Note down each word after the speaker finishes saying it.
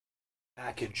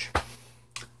Package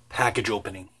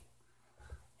opening.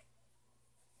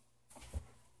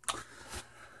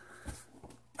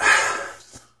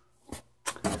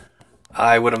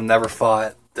 I would have never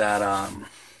thought that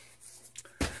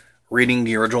reading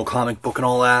the original comic book and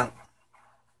all that,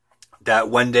 that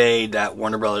one day that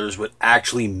Warner Brothers would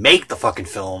actually make the fucking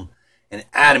film in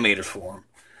animated form.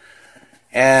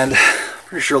 And I'm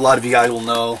pretty sure a lot of you guys will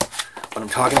know what I'm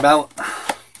talking about.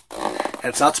 And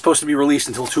it's not supposed to be released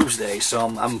until Tuesday, so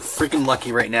I'm freaking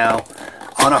lucky right now.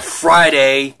 On a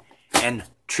Friday and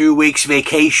 2 weeks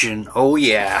vacation. Oh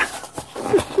yeah.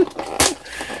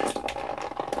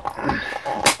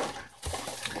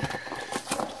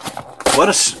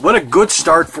 What a good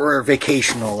start for a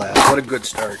vacation and all that. What a good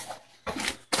start.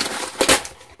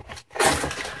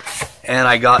 And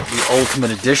I got the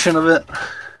Ultimate Edition of it.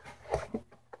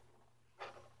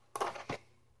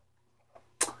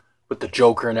 With the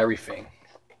Joker and everything.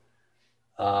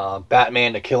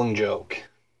 Batman: The Killing Joke.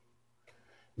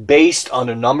 Based on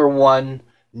the #1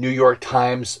 New York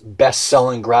Times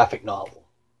best-selling graphic novel.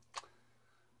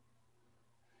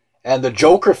 And the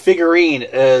Joker figurine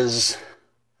is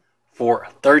for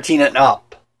 13 and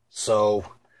up. So,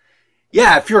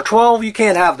 yeah, if you're 12, you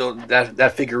can't have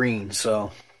that figurine.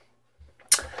 So,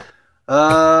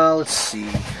 let's see.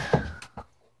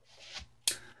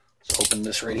 Let's open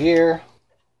this right here.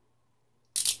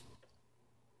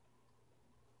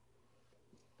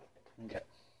 Okay.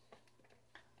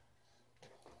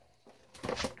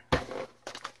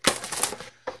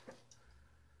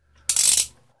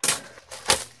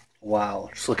 Wow,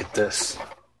 just look at this.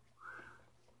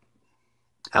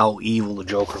 How evil the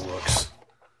Joker looks.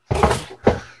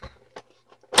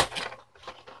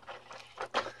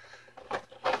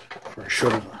 For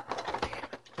sure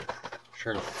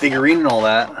the figurine and all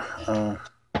that.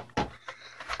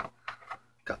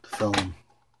 Got the film.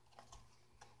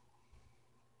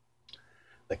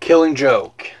 The Killing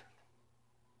Joke.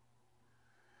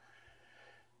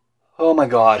 Oh my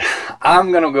god.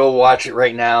 I'm gonna go watch it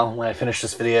right now when I finish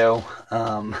this video.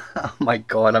 Oh my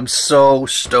god, I'm so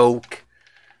stoked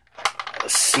to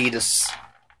see this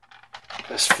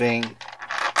thing.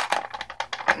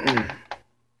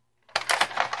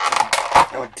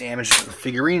 Oh, it damaged the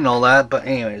figurine and all that, but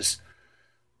anyways.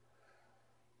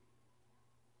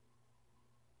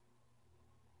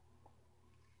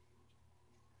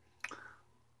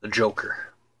 The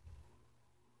Joker.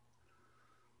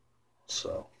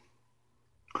 So.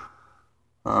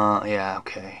 Yeah,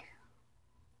 okay.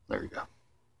 There we go.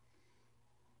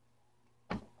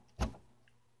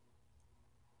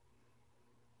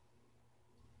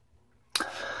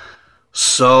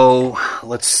 So,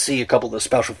 let's see a couple of the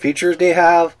special features they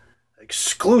have.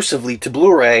 Exclusively to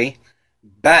Blu-ray,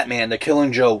 Batman: The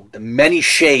Killing Joke, the many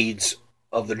shades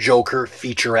of the Joker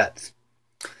featurette.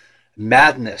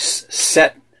 Madness,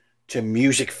 set to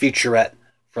music featurette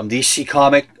from DC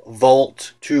Comic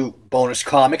Vault to bonus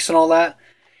comics and all that.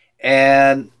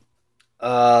 And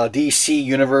DC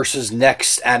Universe's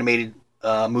next animated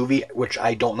movie, which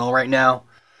I don't know right now.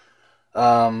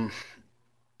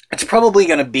 It's probably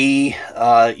going to be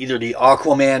either the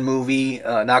Aquaman movie,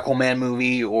 an Aquaman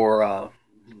movie, or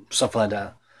something like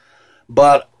that.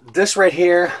 But this right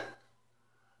here,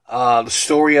 the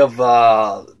story of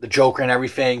the Joker and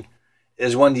everything,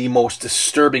 is one of the most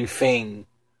disturbing things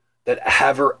that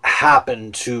ever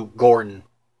happened to Gordon,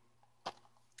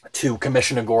 to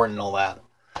Commissioner Gordon and all that.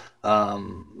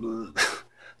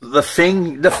 The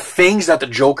things that the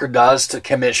Joker does to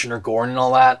Commissioner Gordon and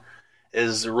all that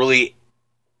is really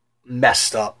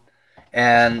messed up.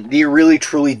 And they really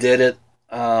truly did it.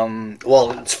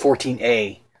 Well, it's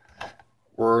 14A.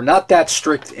 We're not that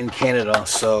strict in Canada,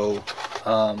 so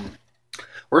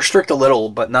we're strict a little,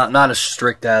 but not as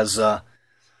strict as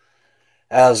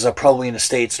probably in the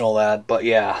States and all that. But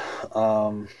yeah,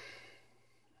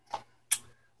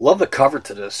 love the cover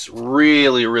to this.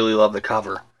 Really, really love the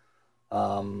cover.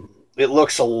 It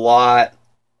looks a lot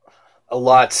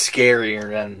scarier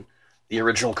than the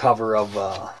original cover of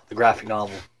the graphic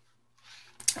novel.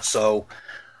 So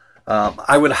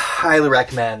I would highly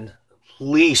recommend,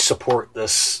 please support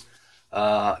this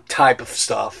type of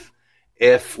stuff.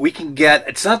 If we can get,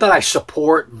 it's not that I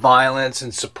support violence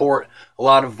and support a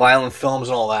lot of violent films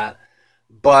and all that,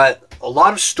 but a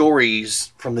lot of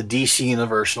stories from the DC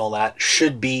universe and all that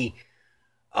should be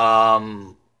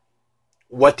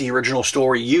what the original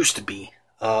story used to be.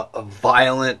 A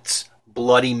violent,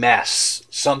 bloody mess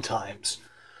sometimes.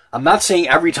 I'm not saying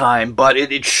every time, but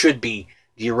it should be.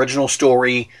 The original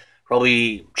story,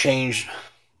 probably change,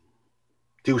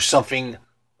 do something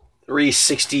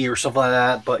 360 or something like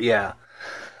that, but yeah.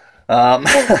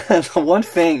 The one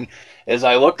thing is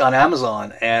I looked on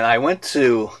Amazon and I went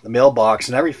to the mailbox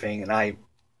and everything, and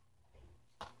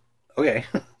okay,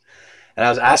 and I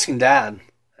was asking Dad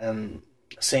and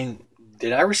saying,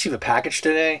 "Did I receive a package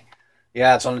today?"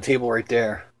 Yeah, it's on the table right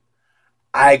there.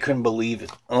 I couldn't believe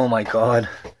it. Oh my God.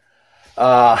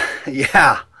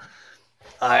 Yeah,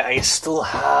 I still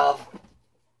have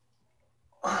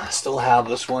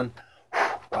this one.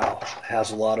 Wow, it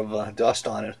has a lot of dust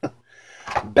on it.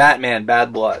 Batman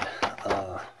Bad Blood.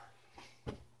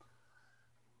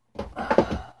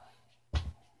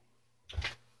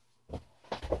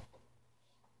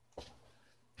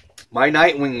 My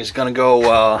Nightwing is going to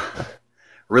go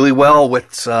really well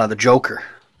with the Joker.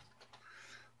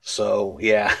 So,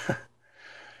 yeah.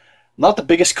 Not the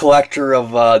biggest collector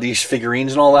of these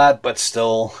figurines and all that, but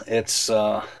still, it's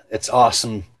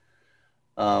awesome.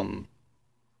 Nightwing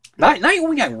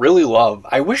I really love.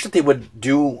 I wish that they would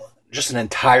do just an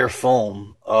entire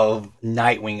film of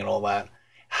Nightwing and all that.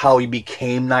 How he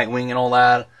became Nightwing and all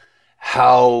that.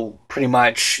 How pretty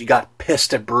much he got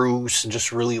pissed at Bruce and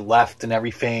just really left and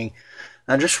everything.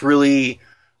 And just really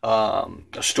a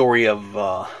story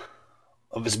of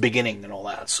his beginning and all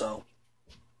that. So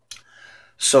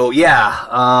yeah,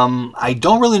 I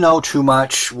don't really know too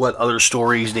much what other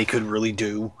stories they could really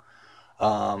do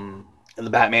in the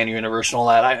Batman universe and all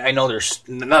that. I know there's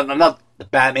not the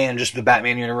Batman, just the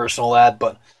Batman universe and all that,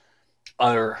 but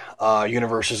other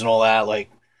universes and all that, like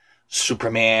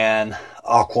Superman,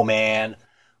 Aquaman,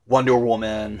 Wonder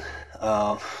Woman,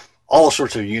 all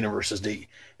sorts of universes they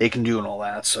can do and all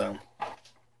that.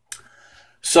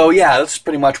 So yeah, that's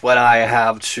pretty much what I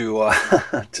have to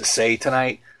to say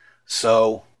tonight.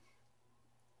 So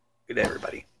good day,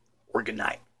 everybody, or good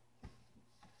night.